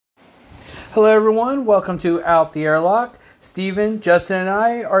Hello, everyone. Welcome to Out the Airlock. Steven, Justin, and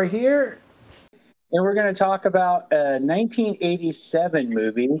I are here. And we're going to talk about a 1987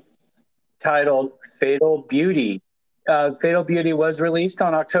 movie titled Fatal Beauty. Fatal Beauty was released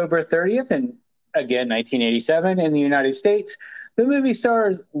on October 30th, and again, 1987 in the United States. The movie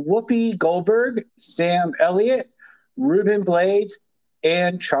stars Whoopi Goldberg, Sam Elliott, Ruben Blades,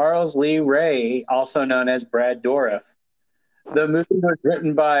 and Charles Lee Ray, also known as Brad Dourif. The movie was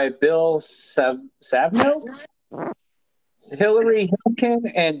written by Bill Savno, Hilary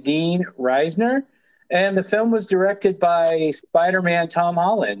Hilkin, and Dean Reisner. And the film was directed by Spider-Man Tom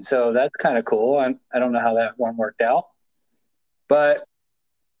Holland. So that's kind of cool. I don't know how that one worked out. But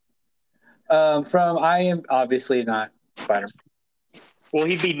I am obviously not Spider-Man. Well,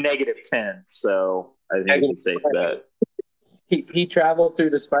 he'd be -10, so I think it's a safe bet. He traveled through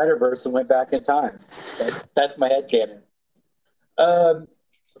the Spider-Verse and went back in time. That's my headcanon. From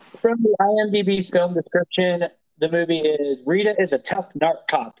the IMDb film description, the movie is Rita is a tough narc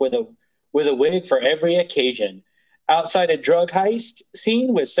cop with a wig for every occasion. Outside a drug heist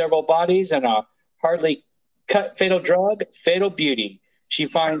scene with several bodies and a hardly cut fatal drug, Fatal Beauty. She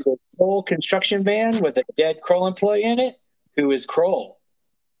finds a Kroll construction van with a dead Kroll employee in it. Who is Kroll?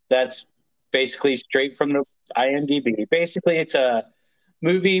 That's basically straight from the IMDb. Basically, it's a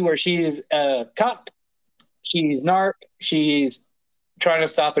movie where she's a cop. She's narc. She's trying to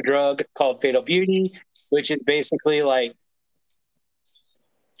stop a drug called Fatal Beauty, which is basically like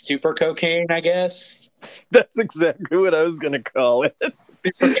super cocaine, I guess. That's exactly what I was going to call it.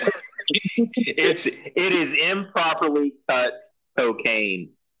 It is improperly cut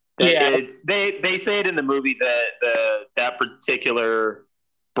cocaine. Yeah. They say it in the movie that that particular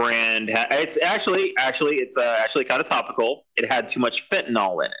brand it's actually kind of topical. It had too much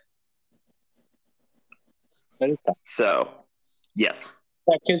fentanyl in it. So, yes.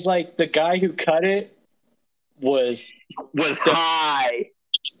 Because like the guy who cut it was high.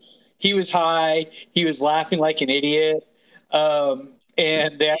 He was high. He was laughing like an idiot. And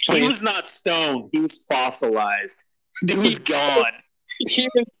they actually he was not stoned. He was fossilized. He was gone. He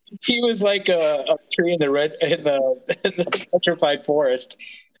was like a tree in the petrified forest.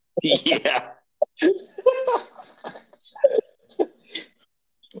 Yeah.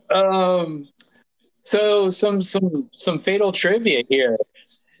 So some fatal trivia here.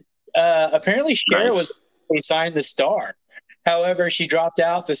 Apparently, Cher was assigned the star. However, she dropped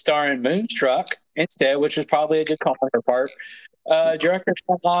out to star in Moonstruck instead, which was probably a good call on her part. Director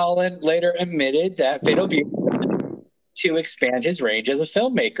Tom Holland later admitted that Fatal Beauty was to expand his range as a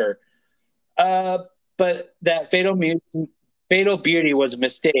filmmaker. But that Fatal Beauty was a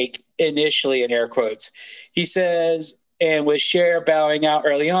mistake initially, in air quotes. He says, and with Cher bowing out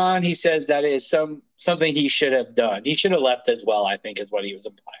early on, he says that is something he should have done. He should have left as well, I think, is what he was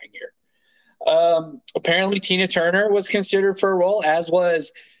implying here. Apparently, Tina Turner was considered for a role, as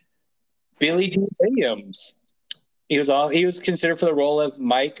was Billy D. Williams. He was considered for the role of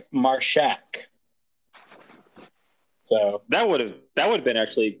Mike Marshak. So that would have been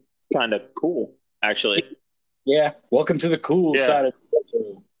actually kind of cool, actually. Yeah, welcome to the cool side of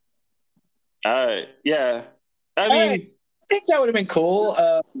the yeah. I mean, I think that would have been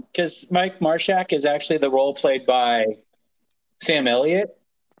cool because Mike Marshak is actually the role played by Sam Elliott,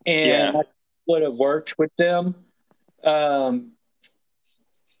 and that would have worked with them. I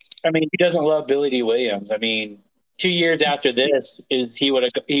mean, he doesn't love Billy D. Williams. I mean, 2 years after this, he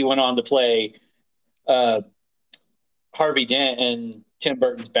went on to play Harvey Dent in Tim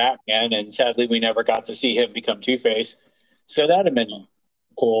Burton's Batman, and sadly, we never got to see him become Two-Face. So that'd have been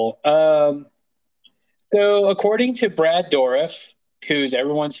cool. So, according to Brad Dourif, who's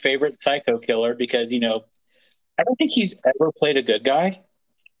everyone's favorite psycho killer, because, I don't think he's ever played a good guy.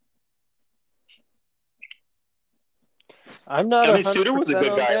 I'm not. I mean, Suter was a good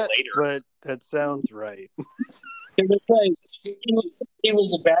guy that, later, but that sounds right. It was like he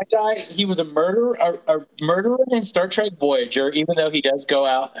was a bad guy. He was a murderer in Star Trek Voyager, even though he does go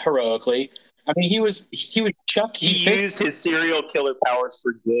out heroically. I mean, he was Chuck. He used his serial killer powers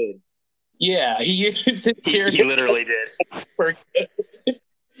for good. Yeah, he used his he literally did. For good.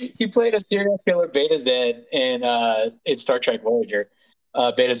 He played a serial killer Beta Z in Star Trek Voyager,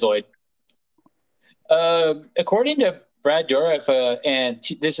 Betazoid. According to Brad Dourif, and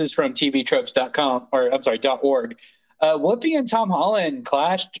this is from tvtropes.com, or I'm sorry, .org, Whoopi and Tom Holland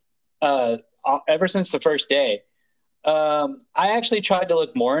clashed ever since the first day. I actually tried to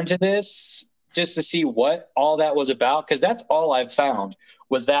look more into this just to see what all that was about, because that's all I've found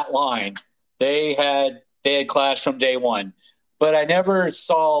was that line. They had clashed from day one, but I never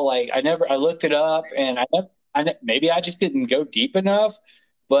saw I looked it up, and maybe I just didn't go deep enough.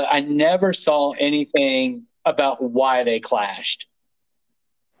 but I never saw anything about why they clashed.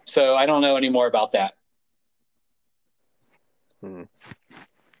 So I don't know any more about that.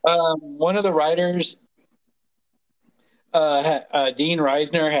 One of the writers, Dean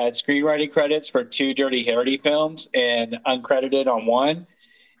Reisner, had screenwriting credits for 2 Dirty Harry films and uncredited on one.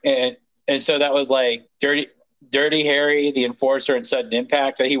 And so that was like Dirty Harry, The Enforcer, and Sudden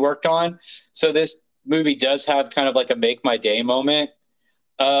Impact that he worked on. So this movie does have kind of like a make my day moment.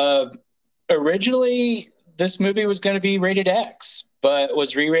 Originally, this movie was going to be rated X, but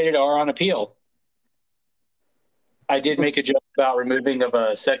was re-rated R on appeal. I did make a joke about removing of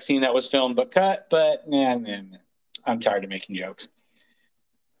a sex scene that was filmed but cut, but I'm tired of making jokes.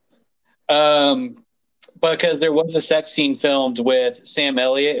 Because there was a sex scene filmed with Sam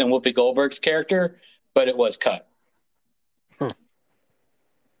Elliott and Whoopi Goldberg's character, but it was cut.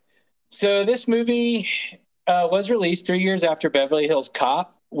 So this movie was released 3 years after Beverly Hills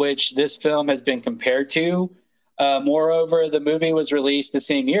Cop, which this film has been compared to. Moreover, the movie was released the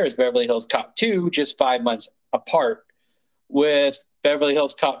same year as Beverly Hills Cop 2, just 5 months apart, with Beverly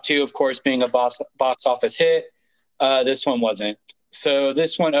Hills Cop 2, of course, being a box office hit. This one wasn't. So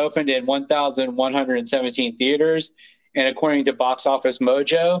this one opened in 1,117 theaters, and according to Box Office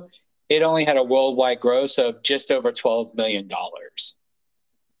Mojo, it only had a worldwide gross of just over $12 million.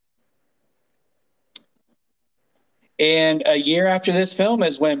 And a year after this film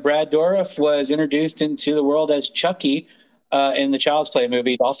is when Brad Dourif was introduced into the world as Chucky in the Child's Play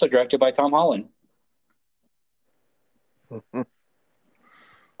movie, also directed by Tom Holland.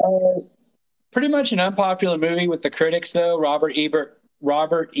 Pretty much an unpopular movie with the critics, though. Robert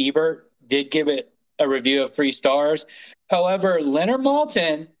Ebert did give it a review of 3 stars. However, Leonard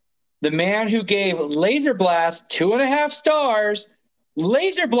Maltin, the man who gave Laser Blast 2.5 stars,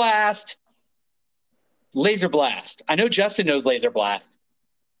 Laser Blast. I know Justin knows Laser Blast.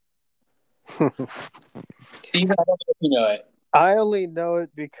 Steven, I don't know if you know it. I only know it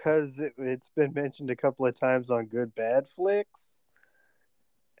because it's been mentioned a couple of times on Good Bad Flicks.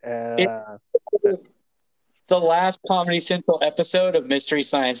 The last Comedy Central episode of Mystery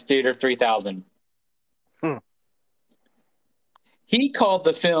Science Theater 3000. He called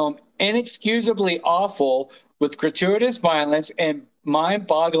the film inexcusably awful, with gratuitous violence and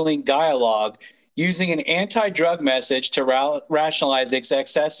mind-boggling dialogue, using an anti-drug message to rationalize its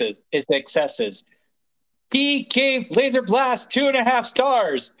excesses. He gave Laser Blast 2.5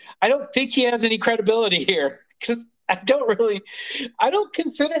 stars. I don't think he has any credibility here, because I don't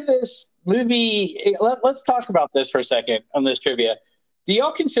consider this movie. Let's talk about this for a second on this trivia. Do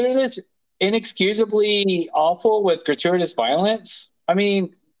y'all consider this inexcusably awful with gratuitous violence? I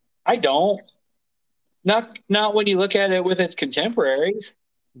mean, I don't. Not when you look at it with its contemporaries.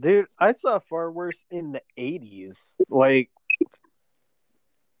 Dude, I saw far worse in the 80s. Like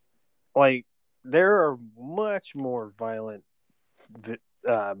there are much more violent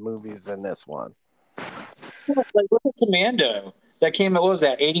movies than this one. Like, look at Commando. That came out, what was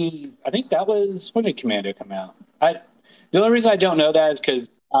that, 80? I think that was, when did Commando come out? The only reason I don't know that is because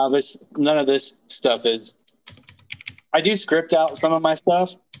none of this stuff is, I do script out some of my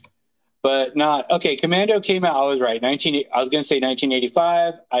stuff, but not, okay, Commando came out, I was right, I was going to say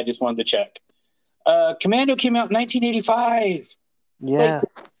 1985, I just wanted to check. Commando came out in 1985. Yeah.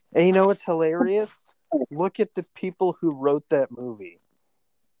 And you know what's hilarious? Look at the people who wrote that movie.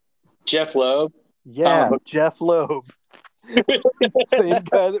 Jeff Loeb. Yeah, Jeff Loeb. Same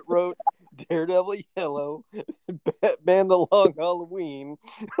guy that wrote Daredevil Yellow, Batman the Long Halloween.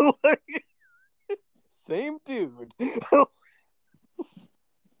 Same dude.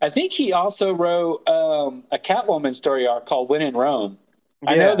 I think he also wrote a Catwoman story arc called When in Rome.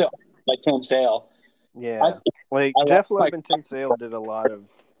 I know that, like Tim Sale. Yeah, Jeff Loeb and Tim Sale did a lot of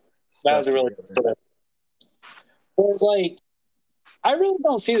stuff. That was a really good story. But I really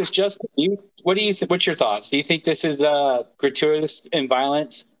don't see this just. What do you? What's your thoughts? Do you think this is gratuitous in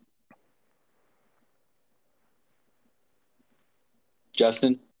violence,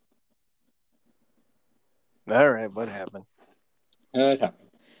 Justin? All right, what happened?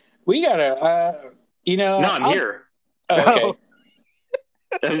 We gotta. No, I'm here. Oh,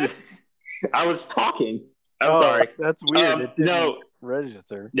 okay. I was talking. I'm sorry. That's weird. It didn't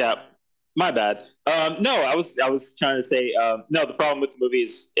register. Yeah. My bad. No, I was trying to say no. The problem with the movie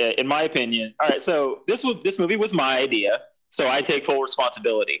is, in my opinion. All right, so this movie was my idea, so I take full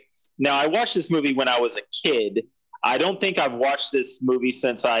responsibility. Now, I watched this movie when I was a kid. I don't think I've watched this movie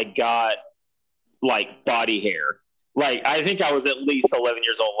since I got body hair. I think I was at least 11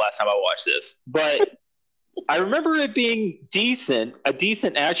 years old last time I watched this. But I remember it being a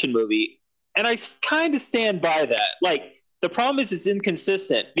decent action movie, and I kind of stand by that. The problem is it's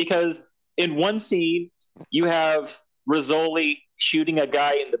inconsistent because in one scene you have Rizzoli shooting a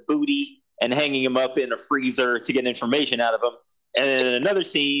guy in the booty and hanging him up in a freezer to get information out of him, and then in another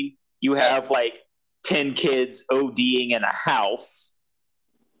scene you have like 10 kids ODing in a house,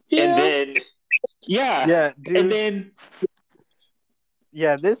 and then dude. and then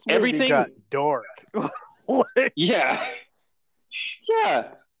this movie everything got dark. yeah,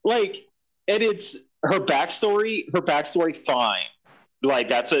 like, and it's her backstory fine, like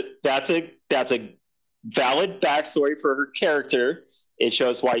that's a valid backstory for her character. It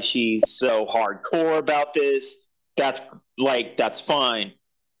shows why she's so hardcore about this. That's fine.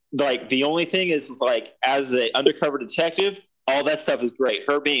 Like, the only thing is, like, as an undercover detective, all that stuff is great.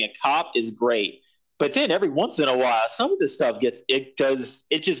 Her being a cop is great. But then every once in a while, some of this stuff it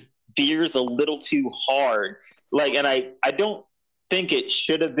just veers a little too hard. Like, and I don't think it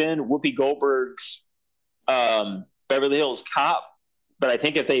should have been Whoopi Goldberg's Beverly Hills Cop, but I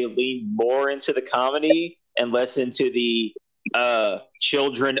think if they leaned more into the comedy and less into the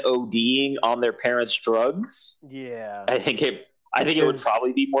children ODing on their parents' drugs, I think it would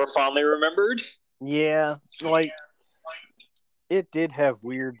probably be more fondly remembered. Yeah, like, it did have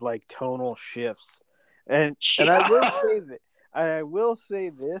weird, like, tonal shifts, and I will say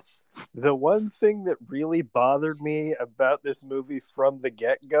this: the one thing that really bothered me about this movie from the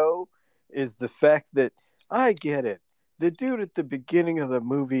get-go is the fact that I get it. The dude at the beginning of the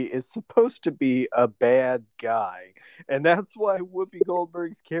movie is supposed to be a bad guy, and that's why Whoopi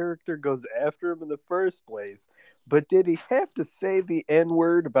Goldberg's character goes after him in the first place. But did he have to say the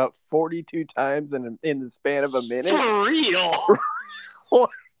N-word about 42 times in the span of a minute? For real?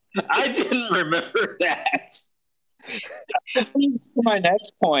 I didn't remember that. My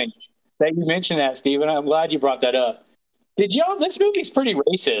next point that you mentioned that, Stephen, I'm glad you brought that up. This movie's pretty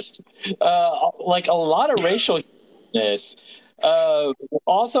racist. Like, a lot of racial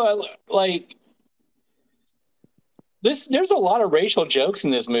also, like, there's a lot of racial jokes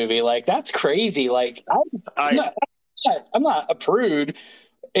in this movie. Like, that's crazy. Like, I'm not a prude,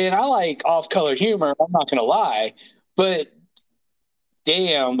 and I like off-color humor. I'm not gonna lie, but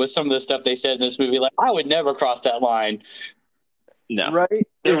damn, with some of the stuff they said in this movie, like, I would never cross that line. No, right?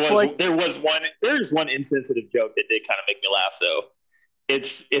 There's one insensitive joke that did kind of make me laugh, though.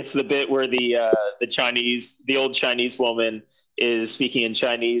 It's the bit where the old Chinese woman is speaking in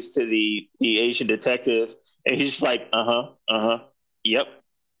Chinese to the Asian detective, and he's just like, yep.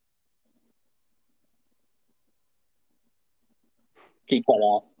 He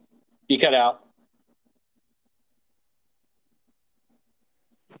cut out.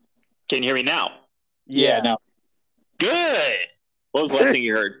 Can you hear me now? Yeah, no. Good. What was the last thing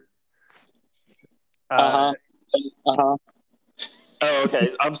you heard? Uh-huh. Oh,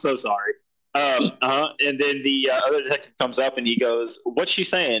 okay. I'm so sorry. And then the other detective comes up and he goes, "What's she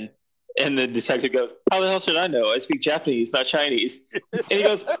saying?" And the detective goes, "How the hell should I know? I speak Japanese, not Chinese." And he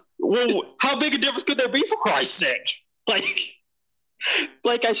goes, "Well, how big a difference could there be, for Christ's sake?"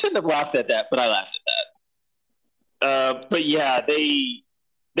 Like I shouldn't have laughed at that, but I laughed at that. But yeah, they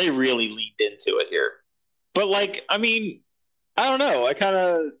really leaned into it here. But, like, I mean, I don't know. I kind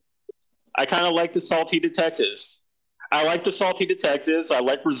of like the salty detectives. I like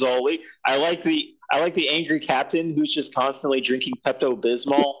Rizzoli. I like the angry captain who's just constantly drinking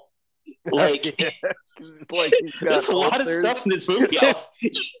Pepto-Bismol. Like, there's a lot of stuff in this movie.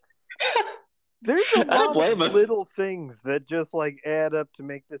 There's a lot of little things that just, like, add up to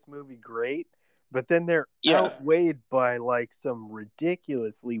make this movie great, but then they're outweighed by, like, some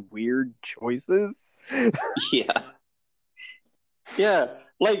ridiculously weird choices. Yeah,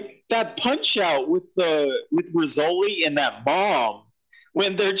 like that punch out with Rizzoli and that mom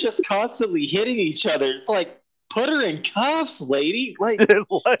when they're just constantly hitting each other. It's like, put her in cuffs, lady. Like,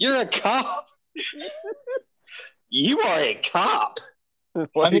 you're a cop. You are a cop.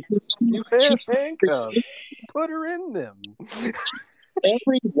 Like, you have handcuffs. Put her in them.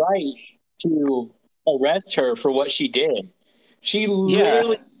 Every right to arrest her for what she did. She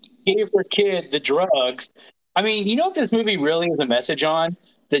literally gave her kid the drugs. I mean, you know what this movie really is a message on?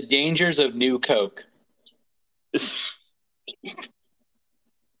 The dangers of new Coke.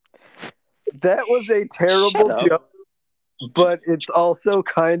 That was a terrible joke, but it's also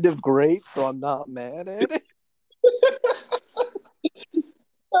kind of great, so I'm not mad at it.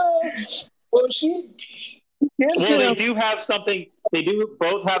 Well, they do have something. They do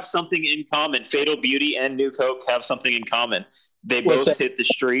both have something in common. Fatal Beauty and New Coke have something in common. They both hit the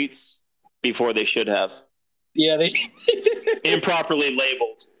streets before they should have. Yeah, they improperly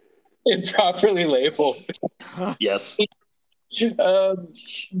labeled. Improperly labeled. Yes.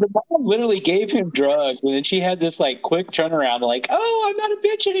 The mom literally gave him drugs, and then she had this like quick turnaround, like, "Oh, I'm not a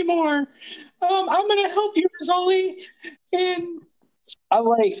bitch anymore. I'm gonna help you, Rizzoli." And I'm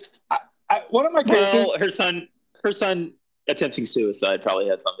like, one of my criticisms, Well, her son attempting suicide probably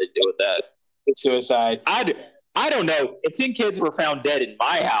had something to do with that. is suicide. I don't know. If 10 kids were found dead in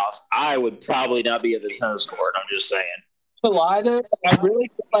my house, I would probably not be at the tennis court. I'm just saying. To lie though, I really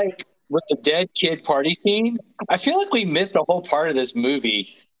feel like with the dead kid party scene, I feel like we missed a whole part of this movie.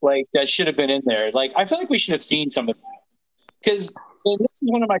 Like that should have been in there. Like I feel like we should have seen some of that because this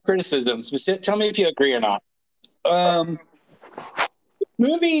is one of my criticisms. Tell me if you agree or not.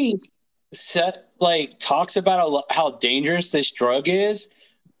 Movie talks about how dangerous this drug is,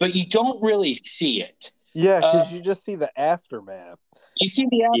 but you don't really see it. Yeah, because you just see the aftermath. You see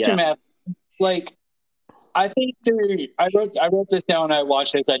the aftermath. Yeah. Like, I think I wrote this down when I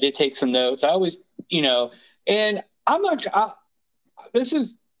watched this. I did take some notes. I always, and I'm not. This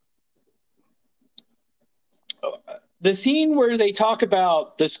is the scene where they talk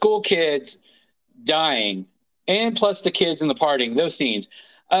about the school kids dying, and plus the kids in the partying. Those scenes.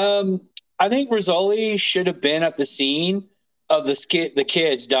 I think Rizzoli should have been at the scene of the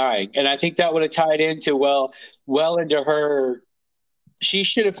kids dying, and I think that would have tied into well into her. She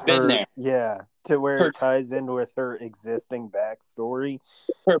should have been there. Yeah, to where it ties in with her existing backstory.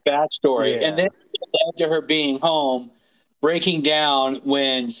 Her backstory, yeah. And then it led to her being home, breaking down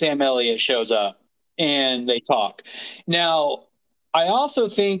when Sam Elliott shows up and they talk. Now, I also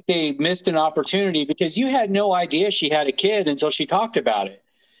think they missed an opportunity because you had no idea she had a kid until she talked about it.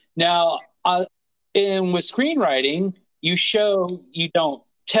 Now, and with screenwriting, you show, you don't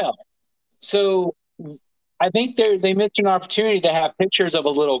tell. So I think they missed an opportunity to have pictures of a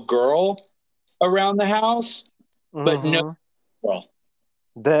little girl around the house, but no girl.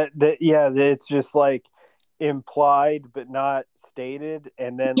 It's just like implied but not stated,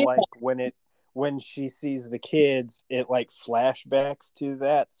 and then like when she sees the kids, it like flashbacks to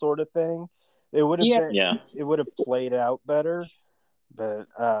that sort of thing. It would have it would have played out better, but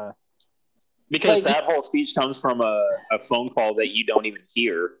because that whole speech comes from a phone call that you don't even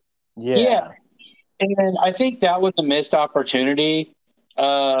hear. Yeah. And I think that was a missed opportunity.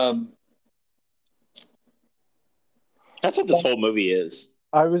 That's what this whole movie is.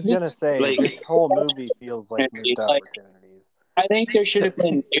 I was going to say, this whole movie feels like missed opportunities. I think there should have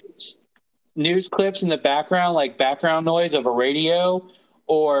been news clips in the background, like background noise of a radio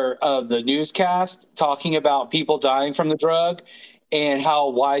or of the newscast talking about people dying from the drug and how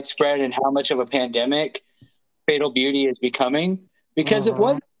widespread and how much of a pandemic Fatal Beauty is becoming. Because it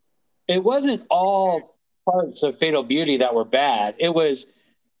wasn't all parts of Fatal Beauty that were bad. It was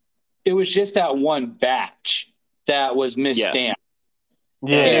just that one batch that was misstamped.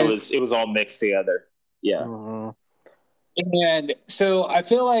 Yeah, it was all mixed together. Yeah. And so I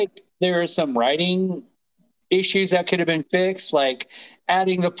feel like there are some writing issues that could have been fixed, like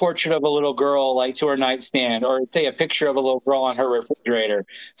adding the portrait of a little girl like to her nightstand, or say a picture of a little girl on her refrigerator,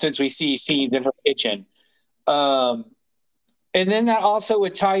 since we see scenes in her kitchen. And then that also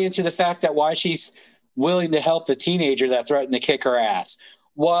would tie into the fact that why she's willing to help the teenager that threatened to kick her ass,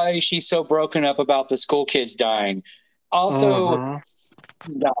 why she's so broken up about the school kids dying. Also,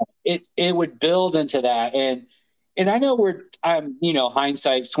 it would build into that. And I know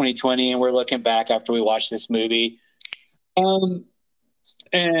hindsight's 2020 and we're looking back after we watched this movie.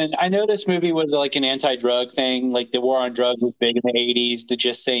 And I know this movie was like an anti-drug thing, like the war on drugs was big in the 80s, the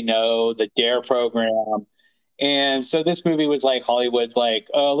Just Say No, the DARE program. And so this movie was like Hollywood's like,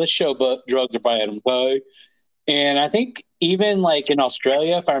 let's show drugs are bad. Okay? And I think even like in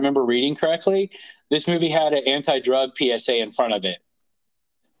Australia, if I remember reading correctly, this movie had an anti-drug PSA in front of it.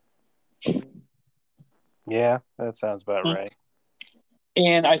 Yeah, that sounds about right.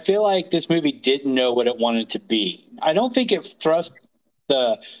 And I feel like this movie didn't know what it wanted to be. I don't think it thrust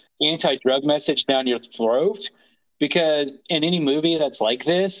the anti-drug message down your throat, because in any movie that's like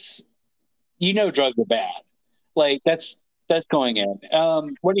this, drugs are bad. Like that's going in.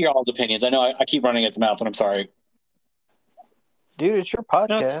 What are your all's opinions? I know I keep running at the mouth, and I'm sorry. Dude, it's your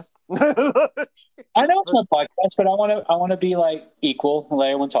podcast. I know it's my podcast, but I want to be like equal and let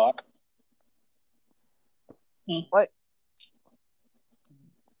everyone talk. What?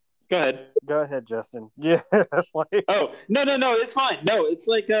 Go ahead. Go ahead, Justin. Yeah. Oh, no, it's fine. No, it's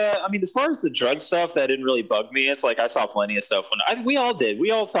like, as far as the drug stuff, that didn't really bug me. It's like I saw plenty of stuff we all did.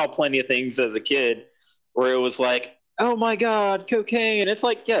 We all saw plenty of things as a kid where it was like, oh my God, cocaine. It's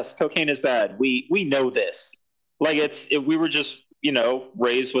like, yes, cocaine is bad. We know this. Like we were just,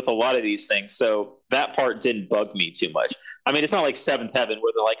 raised with a lot of these things. So that part didn't bug me too much. I mean, it's not like Seventh Heaven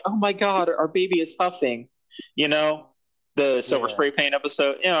where they're like, oh my God, our baby is huffing, the silver spray paint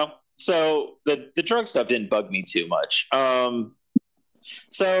episode. So the drug stuff didn't bug me too much.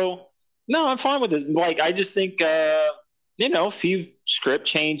 So no, I'm fine with this. Like, I just think a few script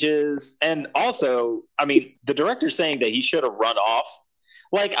changes, and also, I mean, the director saying that he should have run off.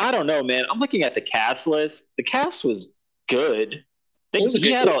 Like, I don't know, man. I'm looking at the cast list. The cast was good.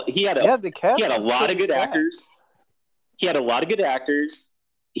 He had a lot of good actors. He had a lot of good actors.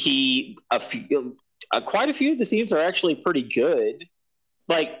 Quite a few of the scenes are actually pretty good.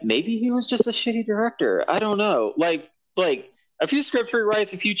 Like, maybe he was just a shitty director. I don't know. Like a few script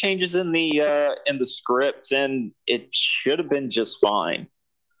rewrites, a few changes in the script, and it should have been just fine.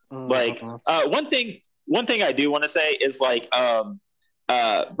 Like, one thing I do want to say is, like,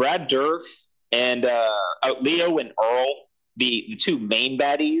 Brad Dourif and Leo and Earl, the two main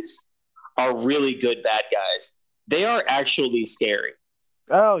baddies, are really good bad guys. They are actually scary.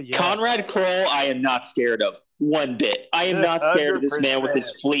 Oh yeah, Conrad Kroll, I am not scared of one bit. I am not scared of this man with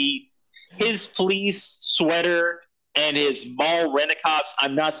his fleece sweater and his mall rent-a-cops.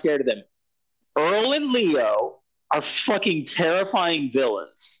 I'm not scared of them. Earl and Leo are fucking terrifying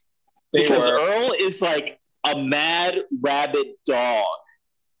villains because Earl is like a mad rabid dog.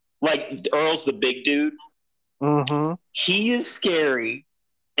 Like, Earl's the big dude. Mm-hmm. He is scary,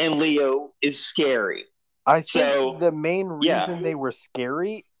 and Leo is scary. I think the main reason they were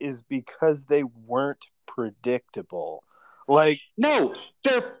scary is because they weren't predictable. Like, no,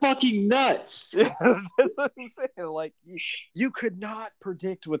 they're fucking nuts. That's what I'm saying. Like, you could not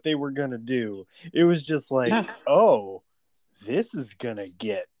predict what they were gonna do. It was just like, oh, this is gonna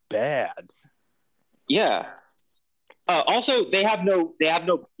get bad. Yeah. Also, they have no.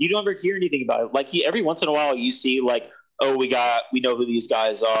 You don't ever hear anything about it. Like, every once in a while, you see, like, oh, we know who these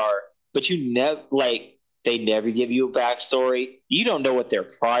guys are, but you never, like, they never give you a backstory. You don't know what their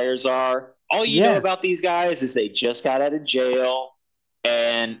priors are. All you know about these guys is they just got out of jail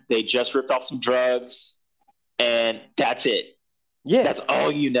and they just ripped off some drugs, and that's it. Yeah, that's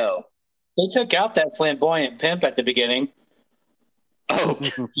all you know. They took out that flamboyant pimp at the beginning. Oh,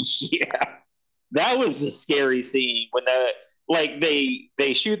 yeah. That was the scary scene when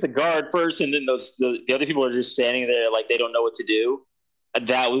they shoot the guard first, and then the other people are just standing there like they don't know what to do. And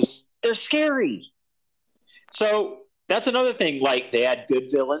they're scary. So that's another thing. Like, they had good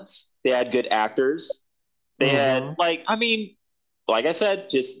villains, they had good actors, they had, like I said,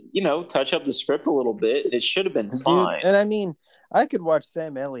 just touch up the script a little bit. It should have been fine. And I mean, I could watch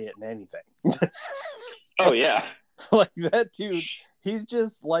Sam Elliott in anything. Oh yeah, like that dude. He's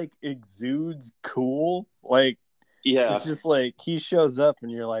just, like, exudes cool. Like, it's just like he shows up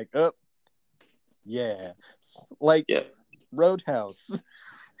and you're like, oh, yeah. Like, Roadhouse.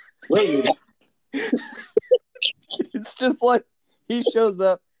 It's just like he shows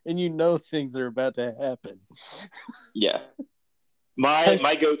up and you know things are about to happen. Yeah.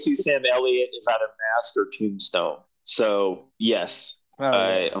 My go-to Sam Elliott is either Mask or Tombstone. So, yes.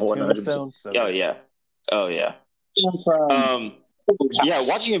 Tombstone. Oh, yeah. Oh, yeah.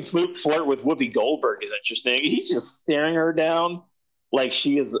 Watching him flirt with Whoopi Goldberg is interesting. He's just staring her down like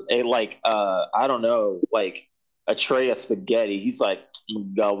she is I don't know, like a tray of spaghetti. He's like,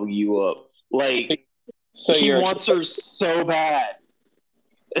 gobble you up. Like, so he wants her so bad.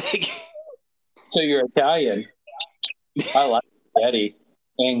 So you're Italian. I like spaghetti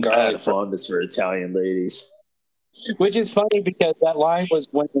and garlic. I had fondness for Italian ladies. Which is funny because that line was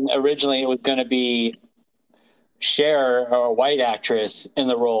when originally it was going to be Cher, or a white actress, in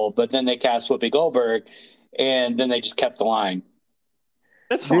the role, but then they cast Whoopi Goldberg, and then they just kept the line.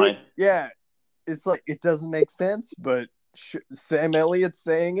 That's fine. Yeah, it's like, it doesn't make sense, but Sam Elliott's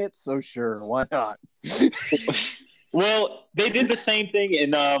saying it, so sure, why not? Well, they did the same thing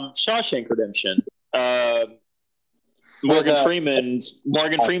in Shawshank Redemption. Morgan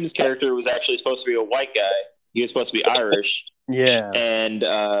Freeman's character was actually supposed to be a white guy. He was supposed to be Irish. Yeah, and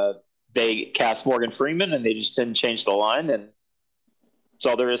they cast Morgan Freeman, and they just didn't change the line, and that's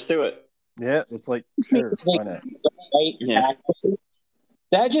all there is to it. Yeah, it's like, sure, why not?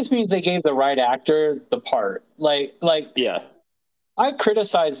 That just means they gave the right actor the part. Like, I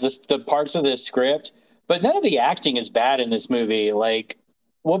criticize the parts of this script, but none of the acting is bad in this movie. Like,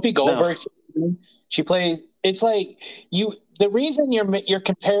 Whoopi Goldberg, she plays. It's like the reason you're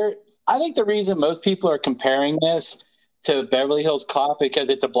compared. I think the reason most people are comparing this to Beverly Hills Cop because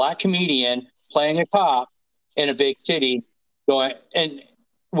it's a black comedian playing a cop in a big city, going and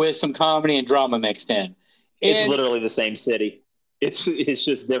with some comedy and drama mixed in. It's literally the same city. It's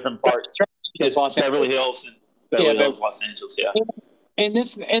just different parts. It's Beverly Hills and Beverly Hills, Los Angeles. Yeah.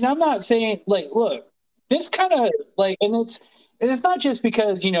 And I'm not saying, like, look, this kind of like, and it's not just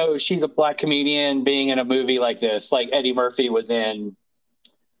because she's a black comedian being in a movie like this, like Eddie Murphy was in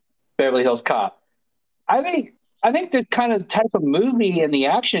Beverly Hills Cop. I think this kind of type of movie in the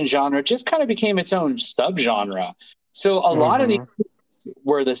action genre just kind of became its own subgenre. So a lot of these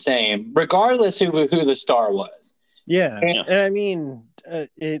were the same, regardless of who the star was. Yeah, and I mean,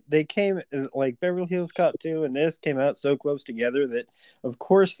 they came like Beverly Hills Cop 2 and this came out so close together that, of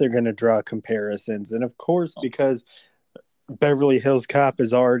course, they're going to draw comparisons, and of course, because Beverly Hills Cop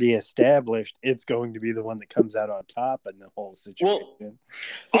is already established, it's going to be the one that comes out on top in the whole situation. Well,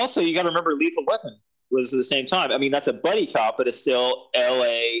 also, you got to remember Lethal Weapon was at the same time. I mean, that's a buddy cop, but it's still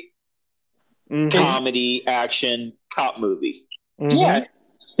L.A. comedy action cop movie. Yeah,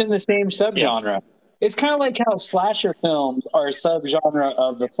 it's in the same subgenre. Yeah. It's kind of like how slasher films are a subgenre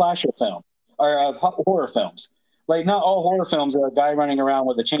of the slasher film or of horror films. Like, not all horror films are a guy running around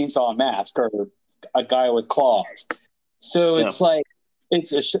with a chainsaw and mask or a guy with claws. So it's like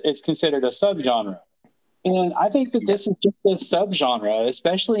it's considered a subgenre. And I think that this is just a subgenre,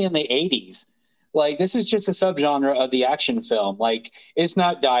 especially in the 80s. Like, this is just a subgenre of the action film. Like, it's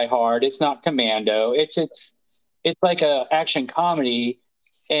not Die Hard, it's not Commando. It's like a action comedy,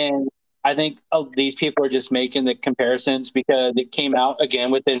 and I think these people are just making the comparisons because it came out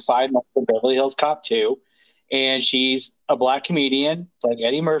again within 5 months of Beverly Hills Cop 2, and she's a black comedian like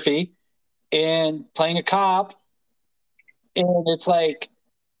Eddie Murphy and playing a cop, and it's like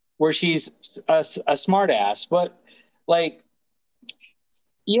where she's a smart ass, but like,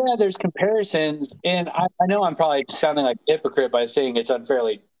 yeah, there's comparisons, and I know I'm probably sounding like a hypocrite by saying it's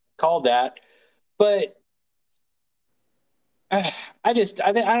unfairly called that, but I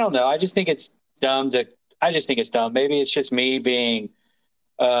don't know. I just think it's dumb. Maybe it's just me being,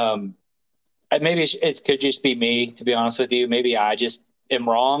 maybe it could just be me, to be honest with you. Maybe I just am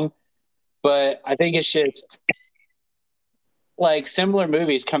wrong, but I think it's just like similar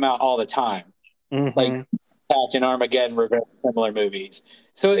movies come out all the time. Like Captain Armageddon were very similar movies.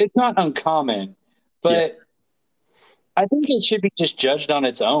 So it's not uncommon, but I think it should be just judged on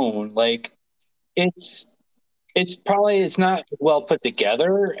its own. Like, it's not well put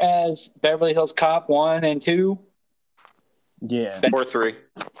together as Beverly Hills Cop 1 and 2. Yeah. Or 3.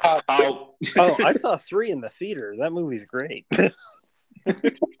 I saw 3 in the theater. That movie's great. I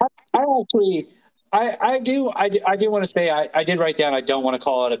do want to say I did write down I don't want to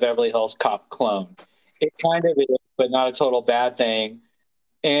call it a Beverly Hills Cop clone. It kind of is, but not a total bad thing.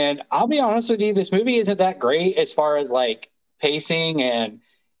 And I'll be honest with you, this movie isn't that great as far as like pacing and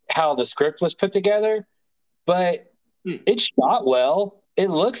how the script was put together. But it's shot well. It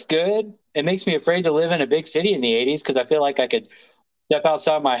looks good. It makes me afraid to live in a big city in the 80s because I feel like I could step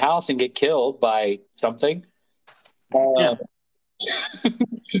outside my house and get killed by something.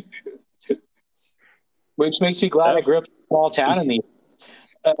 Which makes me glad I grew up in a small town in the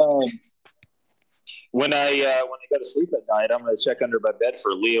 80s. When I go to sleep at night, I'm going to check under my bed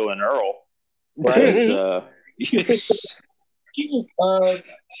for Leo and Earl.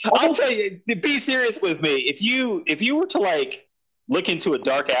 I'll tell you, be serious with me. If you were to like look into a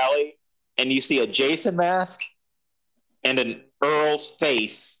dark alley and you see a Jason mask and an Earl's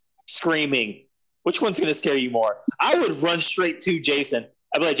face screaming, which one's going to scare you more? I would run straight to Jason.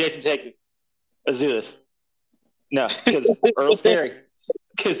 I'd be like, Jason, take me. Let's do this. No, because Earl's scary.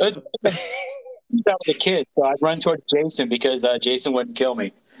 Because I was a kid, so I'd run towards Jason because Jason wouldn't kill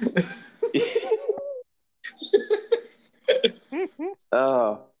me. Because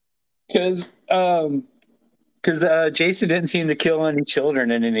Jason didn't seem to kill any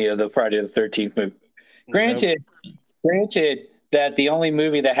children in any of the Friday the 13th movie. Granted that the only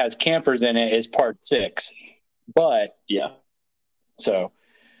movie that has campers in it is Part 6, but so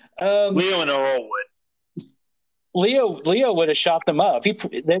Leo and Earl would. Leo would have shot them up. They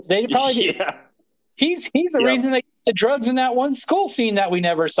probably did. He's the reason they got the drugs in that one school scene that we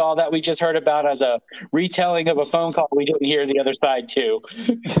never saw, that we just heard about as a retelling of a phone call we didn't hear the other side too.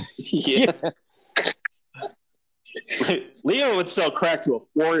 Leo would sell crack to a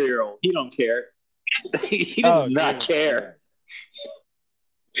 4-year-old. He don't care. He does not care.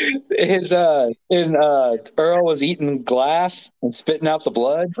 Earl was eating glass and spitting out the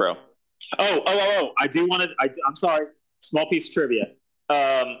blood, bro. I do want to. I'm sorry. Small piece of trivia.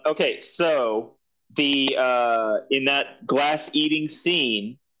 Okay, so the in that glass eating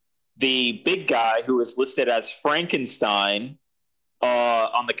scene, the big guy who is listed as Frankenstein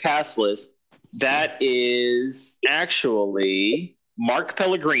on the cast list, that is actually Mark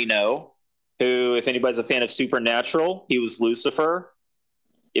Pellegrino, who, if anybody's a fan of Supernatural, he was Lucifer.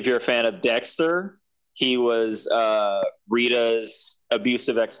 If you're a fan of Dexter, he was Rita's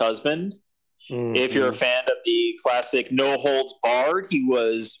abusive ex-husband. If you're a fan of the classic No Holds Barred, he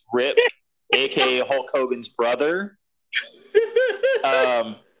was Rip, aka Hulk Hogan's brother.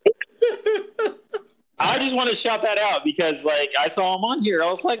 I just want to shout that out because, like, I saw him on here. I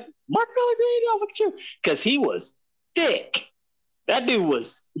was like, Mark Pellegrino, look at you, because he was thick. That dude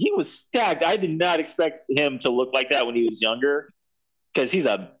was stacked. I did not expect him to look like that when he was younger, because he's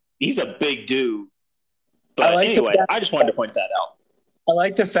a big dude. But anyway, I just wanted to point that out. I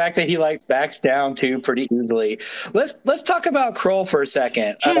like the fact that he backs down too pretty easily. Let's talk about Kroll for a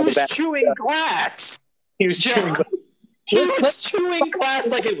second. He was chewing glass. He was chewing glass. He was chewing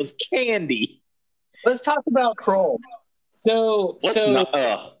glass like it was candy. Let's talk about Kroll. Let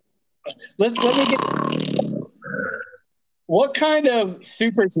me get. What kind of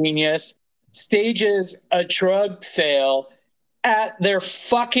super genius stages a drug sale at their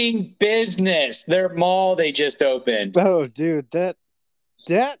fucking business, their mall they just opened? Oh, dude, that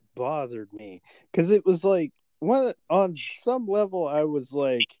bothered me because it was like on some level I was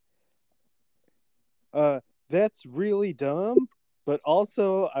like, that's really dumb, but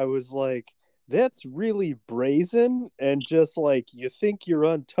also I was like, that's really brazen and just like you think you're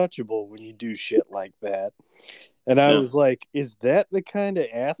untouchable when you do shit like that. And I was like, is that the kind of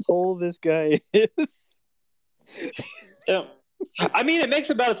asshole this guy is? Yeah. I mean, it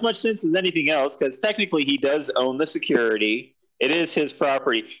makes about as much sense as anything else because technically he does own the security. It is his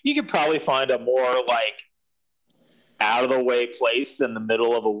property. You could probably find a more like out of the way place than the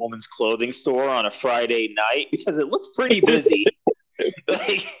middle of a woman's clothing store on a Friday night because it looks pretty busy.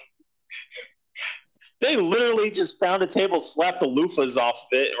 Like, they literally just found a table, slapped the loofahs off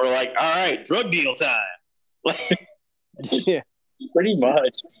of it, and were like, all right, drug deal time. Yeah, pretty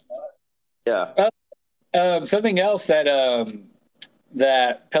much. Yeah. Something else that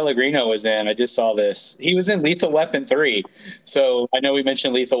Pellegrino was in, I just saw this. He was in Lethal Weapon 3. So I know we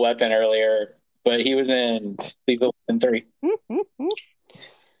mentioned Lethal Weapon earlier, but he was in Lethal Weapon 3.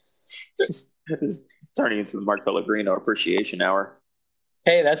 This is turning into the Mark Pellegrino appreciation hour.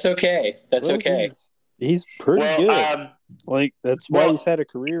 Hey, that's okay. That's okay. He's pretty good. Like, that's why he's had a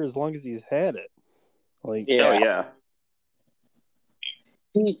career as long as he's had it. Like, yeah.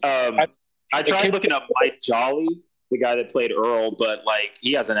 I tried looking up Mike Jolly, the guy that played Earl, but like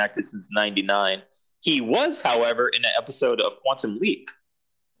he hasn't acted since '99. He was, however, in an episode of Quantum Leap.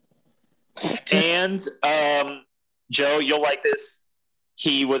 And Joe, you'll like this.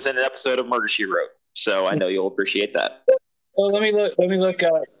 He was in an episode of Murder, She Wrote, so I know you'll appreciate that. Well, let me look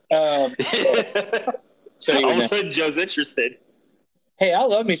up. So all of a sudden, Joe's interested. Hey, I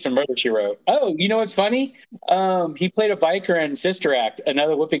love me some Murder, She Wrote. Oh, you know what's funny? He played a biker in Sister Act,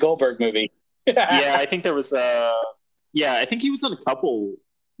 another Whoopi Goldberg movie. Yeah, I think there was I think he was in a couple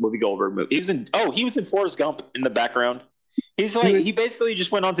Whoopi Goldberg movies. He was in Forrest Gump in the background. He basically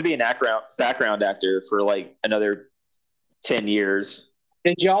just went on to be an background actor for like another 10 years.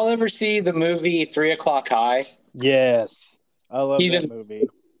 Did y'all ever see the movie 3 O'Clock High? Yes. I love that movie.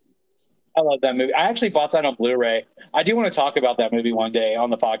 I love that movie. I actually bought that on Blu-ray. I do want to talk about that movie one day on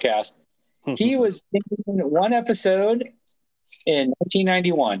the podcast. He was in one episode in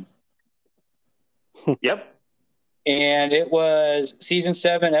 1991. Yep. And it was season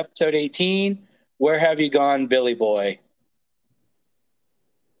 7, episode 18. Where Have You Gone, Billy Boy?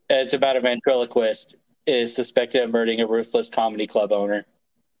 It's about a ventriloquist is suspected of murdering a ruthless comedy club owner.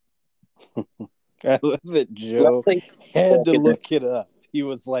 I love that Joe had to look it up. He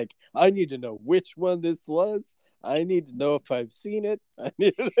was like, I need to know which one this was. I need to know if I've seen it. I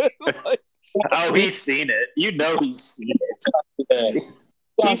need to he's seen it. You know he's seen it.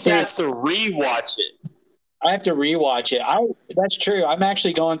 He has to rewatch it. I have to rewatch it. That's true. I'm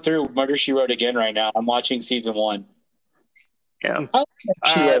actually going through Murder, She Wrote again right now. I'm watching season 1. Yeah.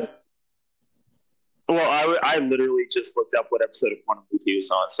 I literally just looked up what episode of Quantum Leap he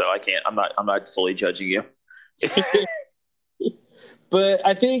was on, so I can't. I'm not fully judging you. But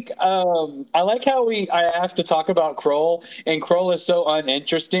I think I like how I asked to talk about Kroll, and Kroll is so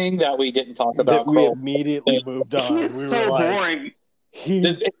uninteresting that we didn't talk about Kroll. We immediately moved on. He's so boring.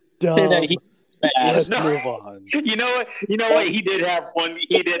 He's dumb. Let's move on. You know what? He did have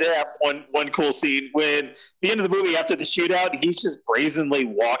one cool scene when the end of the movie after the shootout, he's just brazenly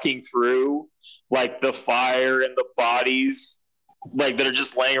walking through like the fire and the bodies like that are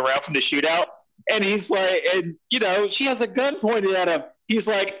just laying around from the shootout. And he's like, and she has a gun pointed at him. He's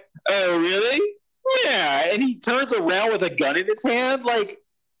like, oh, really? Yeah. And he turns around with a gun in his hand. Like,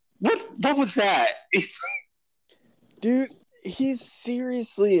 what was that? Dude,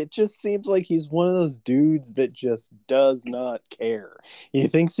 it just seems like he's one of those dudes that just does not care. He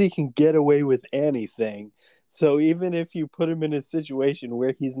thinks he can get away with anything. So even if you put him in a situation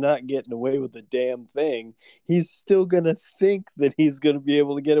where he's not getting away with a damn thing, he's still gonna think that he's gonna be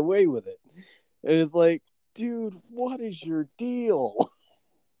able to get away with it. And it's like, dude, what is your deal?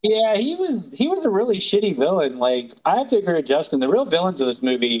 Yeah, he was a really shitty villain. Like, I have to agree with Justin. The real villains of this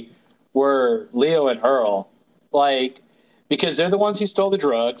movie were Leo and Earl. Like, because they're the ones who stole the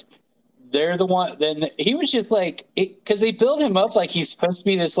drugs. They're the one. Then he was just like, because they build him up like he's supposed to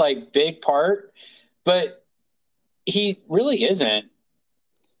be this like big part, but he really isn't.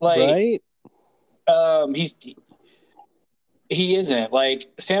 Like, Right? he isn't. Like,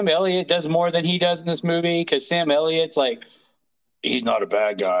 Sam Elliott does more than he does in this movie, because Sam Elliott's like, he's not a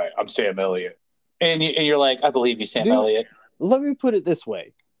bad guy. I'm Sam Elliott. And you're like, I believe he's Sam Dude, Elliott. let me put it this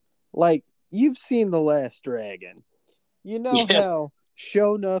way. Like, you've seen The Last Dragon. You know Yes. how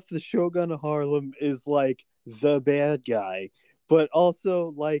Shonuff, the Shogun of Harlem, is like the bad guy, but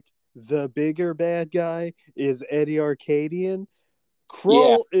also like the bigger bad guy is Eddie Arcadian.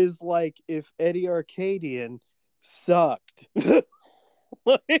 Kroll is like if Eddie Arcadian sucked.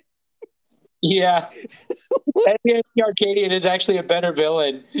 Like, Yeah. Eddie Arcadian is actually a better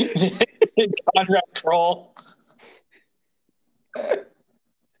villain than Conrad Kroll.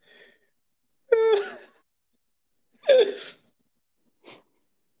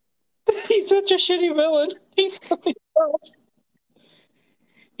 He's such a shitty villain. He's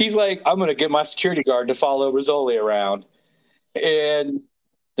like, I'm going to get my security guard to follow Rizzoli around. And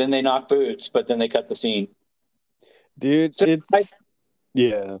then they knock boots, but then they cut the scene. dude, So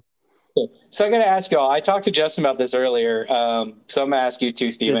yeah. So I got to ask y'all. I talked to Justin about this earlier. So I'm going to ask you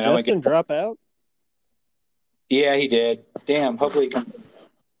too, Steven. Did Justin drop out? Yeah, he did. Damn. Hopefully he comes.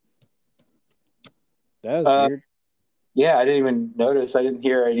 That was weird. Yeah, I didn't even notice. I didn't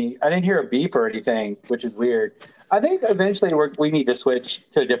hear a beep or anything, which is weird. I think eventually we need to switch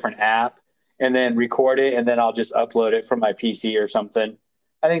to a different app and then record it, and then I'll just upload it from my PC or something.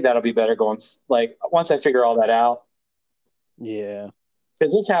 I think that'll be better going, like, once I figure all that out. Yeah.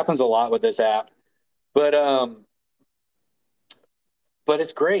 Because this happens a lot with this app. But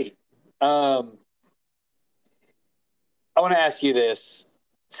it's great. I want to ask you this.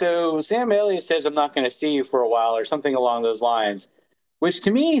 So Sam Elliott says, I'm not going to see you for a while, or something along those lines, which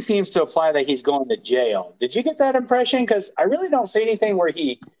to me seems to imply that he's going to jail. Did you get that impression? Because I really don't see anything where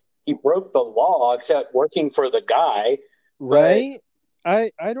he broke the law except working for the guy. Right?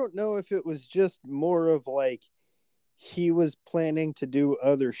 I don't know if it was just more of like he was planning to do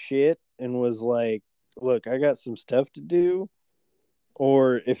other shit and was like, look, I got some stuff to do.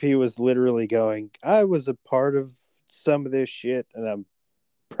 Or if he was literally going, I was a part of some of this shit and I'm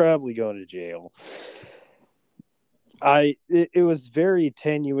probably going to jail. It was very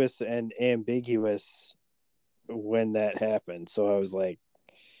tenuous and ambiguous when that happened. So I was like,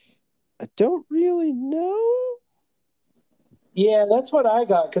 I don't really know. Yeah, that's what I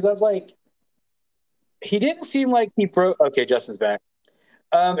got, because I was like, he didn't seem like he broke. Okay, Justin's back.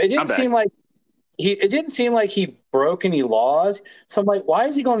 It didn't seem like he broke any laws. So I'm like, why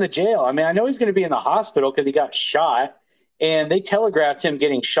is he going to jail? I mean, I know he's going to be in the hospital because he got shot, and they telegraphed him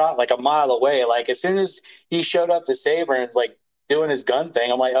getting shot like a mile away. Like, as soon as he showed up to save her and was like doing his gun thing,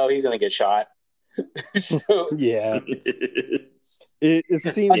 I'm like, oh, he's going to get shot. So yeah. It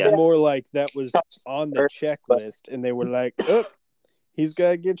seemed more like that was on the checklist, and they were like, oh, he's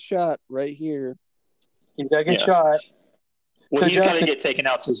got to get shot right here. He's got to get shot. Well, so he's got to get taken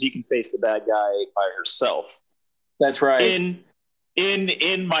out so she can face the bad guy by herself. That's right.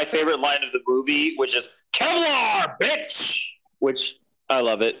 In my favorite line of the movie, which is Kevlar, bitch! Which I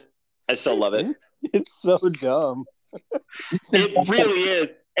love it. I still love it. It's so dumb. It really is.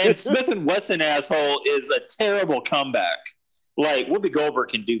 And Smith and Wesson asshole is a terrible comeback. Like, Whoopi Goldberg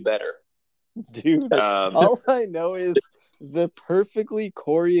can do better. Dude, all I know is the perfectly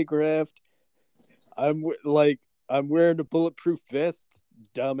choreographed, I'm wearing a bulletproof vest,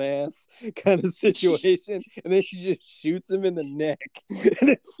 dumbass, kind of situation. And then she just shoots him in the neck. And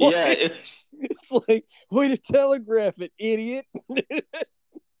it's like, it's like, way to telegraph it, idiot.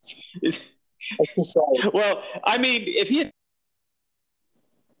 It's just like, well, I mean, if he...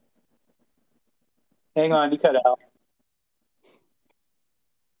 Hang on, you cut out.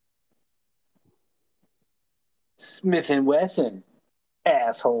 Smith and Wesson,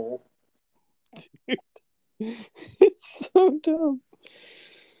 asshole. Dude, it's so dumb.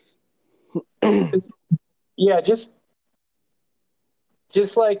 Yeah, just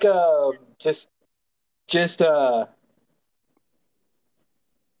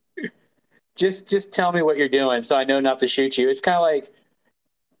tell me what you're doing so I know not to shoot you. It's kind of like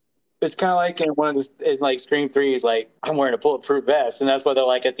in one of the, in like Scream 3, he's like, I'm wearing a bulletproof vest, and that's why they're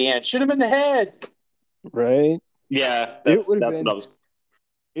like at the end, shoot him in the head. Right? Yeah, that's what I was.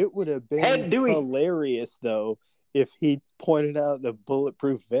 It would have been Head Dewey. hilarious though if he pointed out the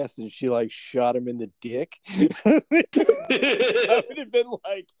bulletproof vest and she like shot him in the dick. That would have been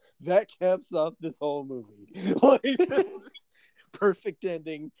like that caps off this whole movie. Like perfect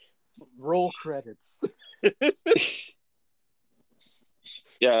ending. Roll credits.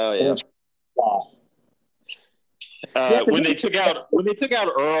 Yeah. When they took out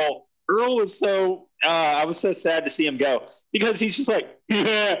Earl was so I was so sad to see him go because he's just like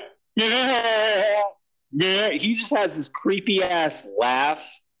yeah. He just has this creepy ass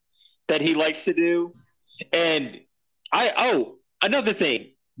laugh that he likes to do. And another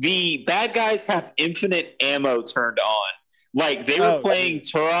thing, the bad guys have infinite ammo turned on. Like they were playing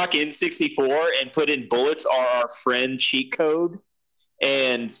Turok N64 and put in bullets are our friend cheat code.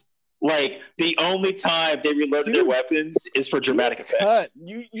 And like the only time they reloaded their weapons is for dramatic effect.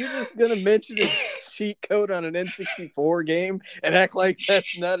 You're just gonna mention a cheat code on an N64 game and act like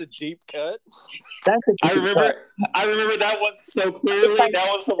that's not a deep cut? I remember that one so clearly. That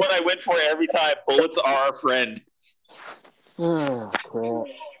was the one I went for every time. Bullets are our friend.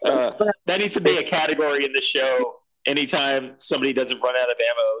 That needs to be a category in the show. Anytime somebody doesn't run out of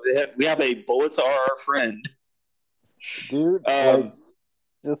ammo, we have a bullets are our friend. Dude,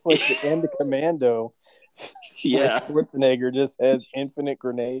 just like the end of Commando. Yeah. Schwarzenegger just has infinite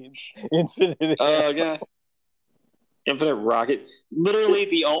grenades. Yeah. Infinite rocket. Literally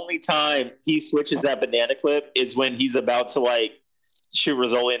the only time he switches that banana clip is when he's about to like shoot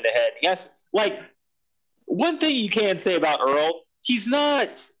Rizzoli in the head. Yes, like one thing you can say about Earl, he's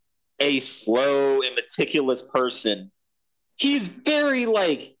not a slow and meticulous person. He's very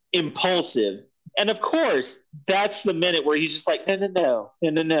like impulsive. And of course, that's the minute where he's just like, no.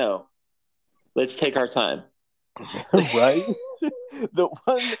 Let's take our time. Right? The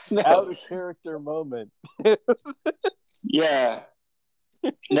one out of character moment. Yeah.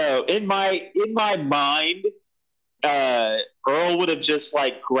 No, in my mind, Earl would have just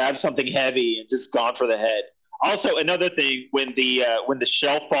like grabbed something heavy and just gone for the head. Also, another thing, when the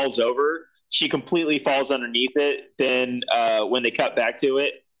shelf falls over, she completely falls underneath it. Then when they cut back to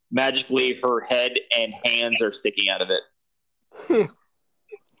it, magically her head and hands are sticking out of it.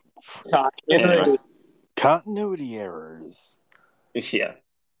 Continuity errors. Yeah.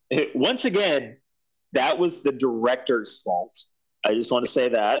 Once again, that was the director's fault. I just want to say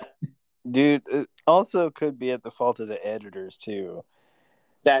that. Dude, it also could be at the fault of the editors, too.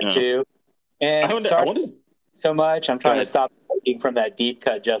 That, too. And sorry so much. I'm trying to stop from that deep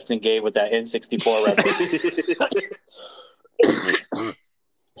cut Justin gave with that N64 reference.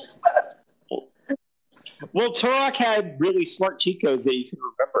 Well, Turok had really smart cheat codes that you can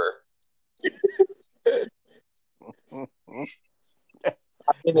remember.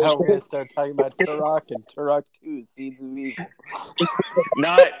 Now we're going to start talking about Turok and Turok 2, Seeds of Evil.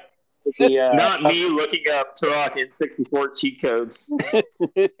 Not me looking up Turok N64 cheat codes.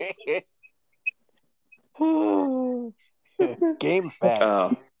 Game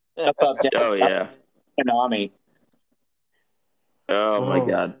facts. Oh yeah. Konami. Oh my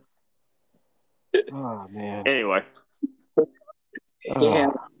god. Oh man. Anyway.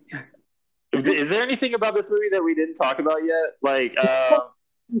 Damn. Is there anything about this movie that we didn't talk about yet? Like, I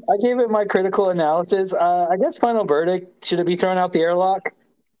gave it my critical analysis. I guess final verdict, should it be thrown out the airlock?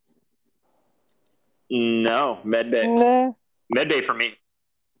 No, medbay. Nah. Medbay for me.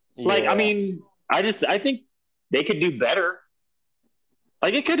 Like, I mean, I think they could do better.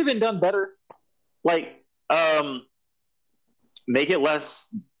 Like, it could have been done better. Like, make it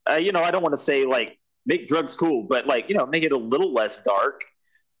less. I don't want to say like make drugs cool, but like make it a little less dark.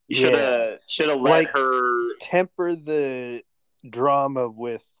 You should have let her temper the drama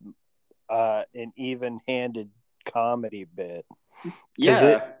with an even-handed comedy bit.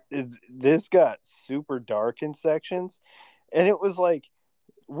 Yeah, this got super dark in sections, and it was like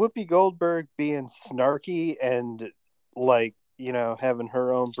Whoopi Goldberg being snarky and like having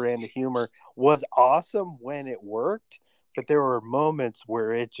her own brand of humor was awesome when it worked, but there were moments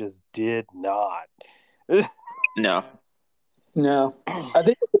where it just did not. No. I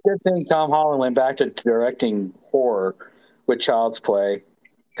think it's a good thing Tom Holland went back to directing horror with Child's Play,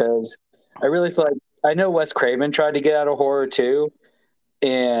 because I really feel like I know Wes Craven tried to get out of horror too,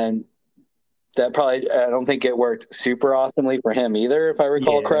 and that probably I don't think it worked super awesomely for him either, if I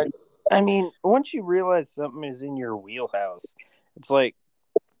recall correctly. I mean, once you realize something is in your wheelhouse, it's like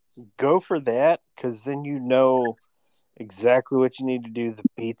go for that, because then you know exactly what you need to do, the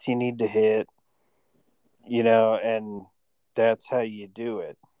beats you need to hit, and that's how you do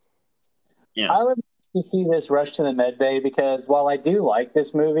it. Yeah. to see this rush to the med bay because while I do like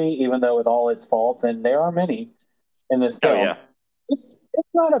this movie, even though with all its faults, and there are many in this Oh film, yeah. it's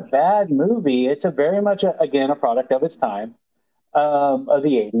not a bad movie. It's a very much, again, a product of its time, of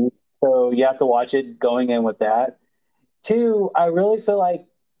the 80s. So you have to watch it going in with that. Two, I really feel like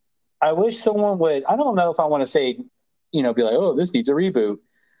I wish someone would, I don't know if I want to say, be like, oh, this needs a reboot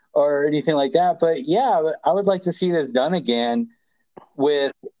or anything like that. But yeah, I would like to see this done again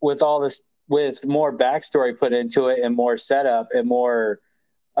with all this, with more backstory put into it and more setup and more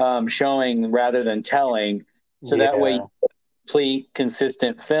showing rather than telling. So that way, Yeah. you complete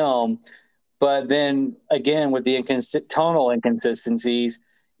consistent film. But then again, with the tonal inconsistencies,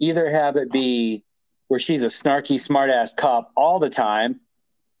 either have it be where she's a snarky, smartass cop all the time,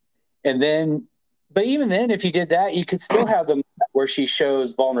 and then, but even then, if you did that, you could still have them where she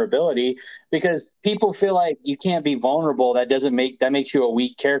shows vulnerability because people feel like you can't be vulnerable. That makes you a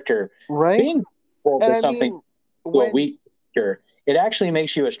weak character. Right. Being vulnerable And to I something mean, to a when weak character, it actually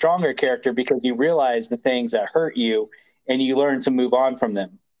makes you a stronger character because you realize the things that hurt you and you learn to move on from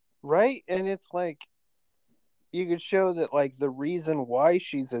them. right, and it's like you could show that like the reason why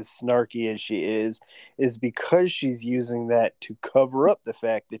she's as snarky as she is because she's using that to cover up the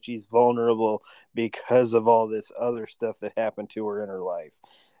fact that she's vulnerable because of all this other stuff that happened to her in her life.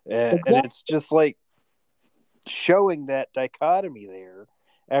 And Exactly. it's just like showing that dichotomy there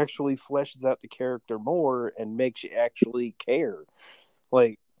actually fleshes out the character more and makes you actually care.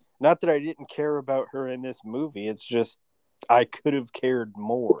 Like, not that I didn't care about her in this movie, it's just I could have cared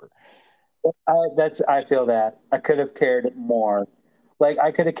more. I feel that I could have cared more. Like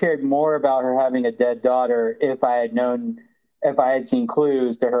I could have cared more about her having a dead daughter if I had seen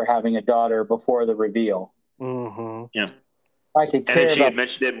clues to her having a daughter before the reveal. Mm-hmm. Yeah. I could And then care she about had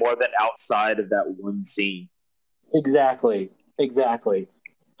mentioned it more than outside of that one scene. exactly.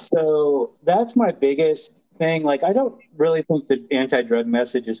 So that's my biggest thing. Like I don't really think the anti-drug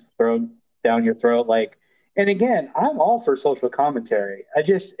message is thrown down your throat. Like, and again, I'm all for social commentary.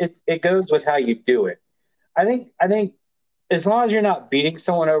 It goes with how you do it. I think as long as you're not beating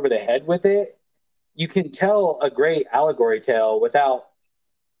someone over the head with it, you can tell a great allegory tale without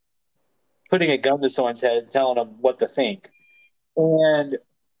putting a gun to someone's head and telling them what to think. And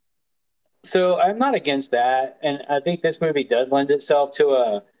so I'm not against that. And I think this movie does lend itself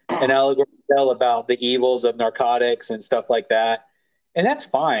to an allegory tale about the evils of narcotics and stuff like that. And that's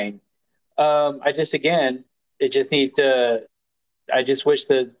fine. I just, again, it just needs to, I just wish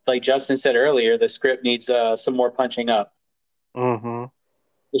that, like Justin said earlier, the script needs some more punching up. Mm-hmm.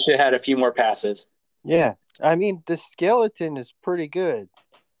 It should have had a few more passes. Yeah. I mean, the skeleton is pretty good.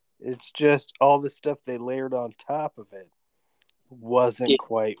 It's just all the stuff they layered on top of it wasn't Yeah.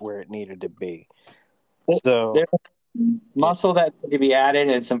 quite where it needed to be. So, There's muscle that needed to be added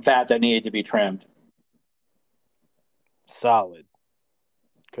and some fat that needed to be trimmed. solid.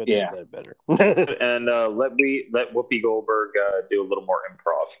 Couldn't Yeah. have said better. And let Whoopi Goldberg do a little more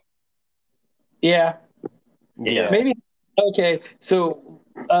improv. Yeah. Yeah. Maybe. Okay. So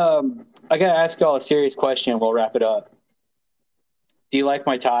I got to ask y'all a serious question. We'll wrap it up. Do you like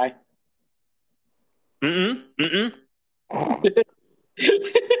my tie? Mm-mm. Mm-mm.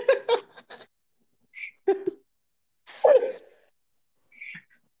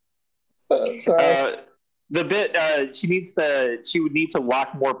 Sorry. The bit she would need to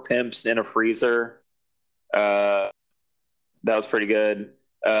lock more pimps in a freezer. That was pretty good.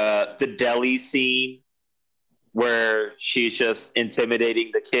 The deli scene where she's just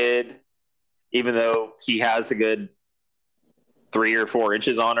intimidating the kid, even though he has a good 3 or 4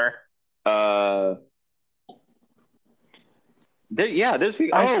 inches on her. There's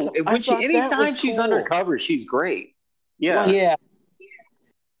anytime she's cool. undercover, she's great. Yeah. Yeah.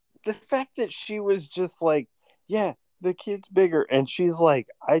 The fact that she was just like, yeah, the kid's bigger, and she's like,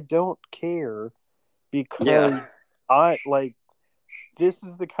 I don't care because I like this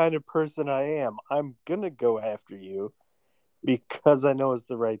is the kind of person I am. I'm gonna go after you because I know it's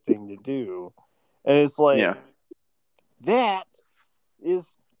the right thing to do. And it's like that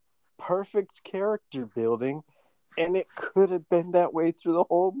is perfect character building, and it could have been that way through the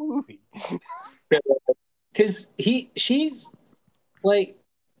whole movie. Because she's like,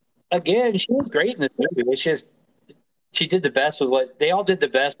 again, she was great in this movie. It's just she did the best with what they all did the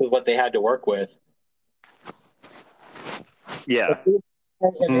best with what they had to work with. Yeah.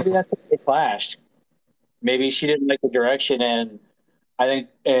 And maybe that's what they clashed. Maybe she didn't like the direction, and I think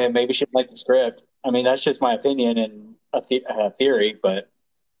maybe she didn't like the script. I mean, that's just my opinion and a theory, but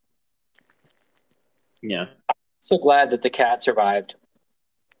Yeah. I'm so glad that the cat survived.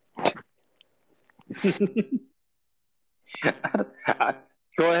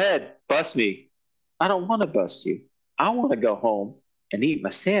 Go ahead, bust me. I don't want to bust you. I want to go home and eat my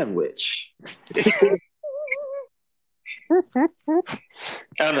sandwich. I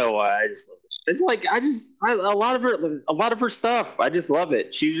don't know why. I just love it. It's like a lot of her stuff. I just love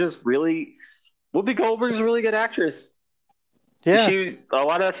it. She's just really Whoopi Goldberg's a really good actress. Yeah, A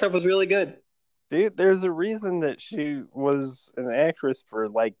lot of that stuff was really good. dude. There's a reason that she was an actress for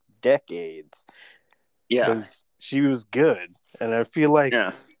like decades. Yeah, Because she was good, and I feel like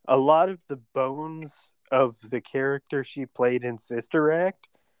yeah. a lot of the bones of the character she played in Sister Act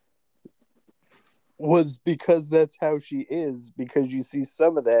was because that's how she is, because you see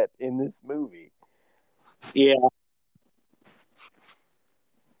some of that in this movie. Yeah.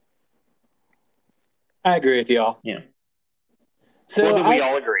 I agree with y'all. Yeah. So Well, do we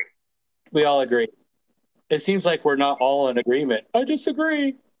all agree? we all agree. It seems like we're not all in agreement. I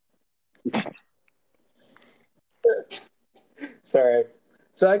disagree. Sorry.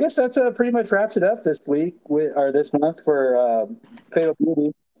 So I guess that's pretty much wraps it up this week or this month for Fatal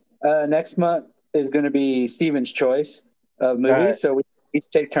Beauty. Next month is going to be Steven's choice of movies, so we each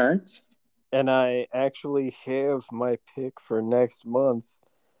take turns. And I actually have my pick for next month,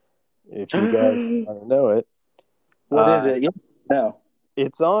 if you guys want to know it. What is it? Yeah, no.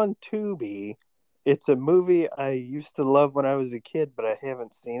 It's on Tubi. It's a movie I used to love when I was a kid, but I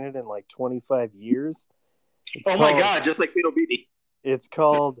haven't seen it in like 25 years. My God, just like Fatal Beauty. It's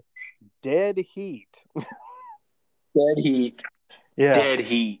called Dead Heat. Dead Heat. Yeah. Dead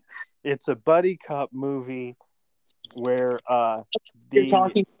Heat. It's a buddy cop movie where You're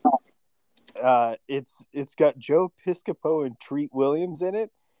talking about. it's got Joe Piscopo and Treat Williams in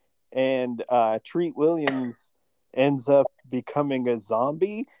it, and Treat Williams ends up becoming a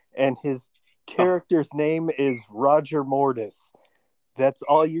zombie, and his character's name is Roger Mortis. That's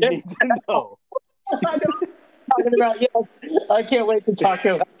all you need to know. I know what you're talking about. Yeah, I can't wait to talk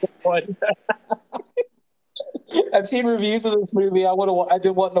about that one. I've seen reviews of this movie. I've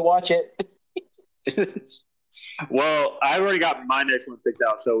been wanting to watch it. Well, I've already got my next one picked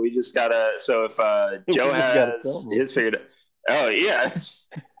out, so we just gotta. So if Joe has his figured out, oh yeah,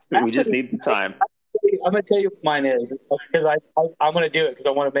 we just need the time. I'm gonna tell you what mine is because I'm gonna do it because I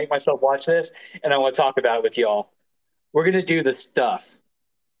want to make myself watch this and I want to talk about it with y'all. We're gonna do The Stuff.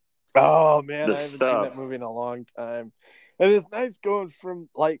 Oh man, The I haven't Stuff. seen that movie in a long time, and it's nice going from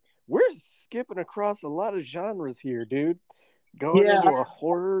like we're skipping across a lot of genres here, dude. Going into a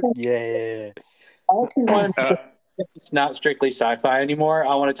horror, yeah. I actually want it's not strictly sci-fi anymore.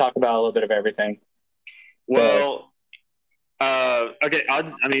 I want to talk about a little bit of everything. Well, okay.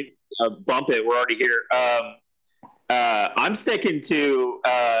 Bump it. We're already here. I'm sticking to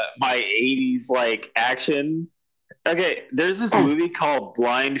my '80s like action. Okay, there's this movie called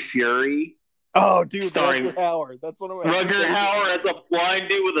Blind Fury. Oh, dude, starring Rutger Hauer. That's one of my Rutger Hauer as a blind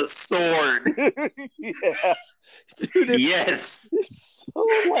dude with a sword. Yeah, dude. Yes, it's so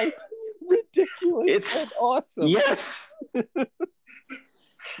like ridiculous. It's awesome. Yes.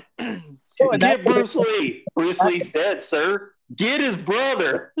 Get Bruce Lee. Bruce Lee's dead, sir. Get his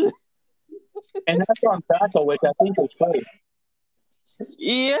brother. And that's on Crackle, which I think is funny.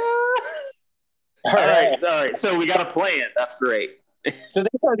 Yeah. All right. So we got a plan. That's great. So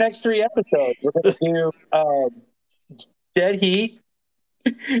that's our next 3 episodes. We're going to do Dead Heat,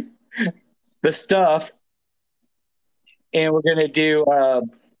 The Stuff, and we're going to do.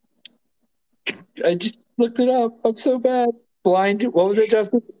 I just looked it up. I'm so bad. Blind. What was it,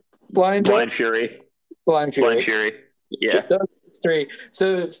 Justin? Blind Fury. Blind Fury. Blind Fury. Yeah. Those 3.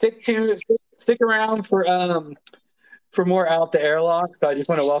 So stick around for more Out the Airlock. So I just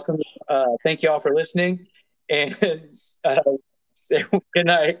want to welcome. Thank you all for listening, and good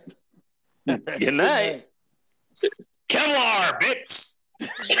night. Good night. Kevlar, bitch.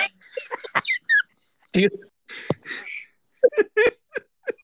 Do you-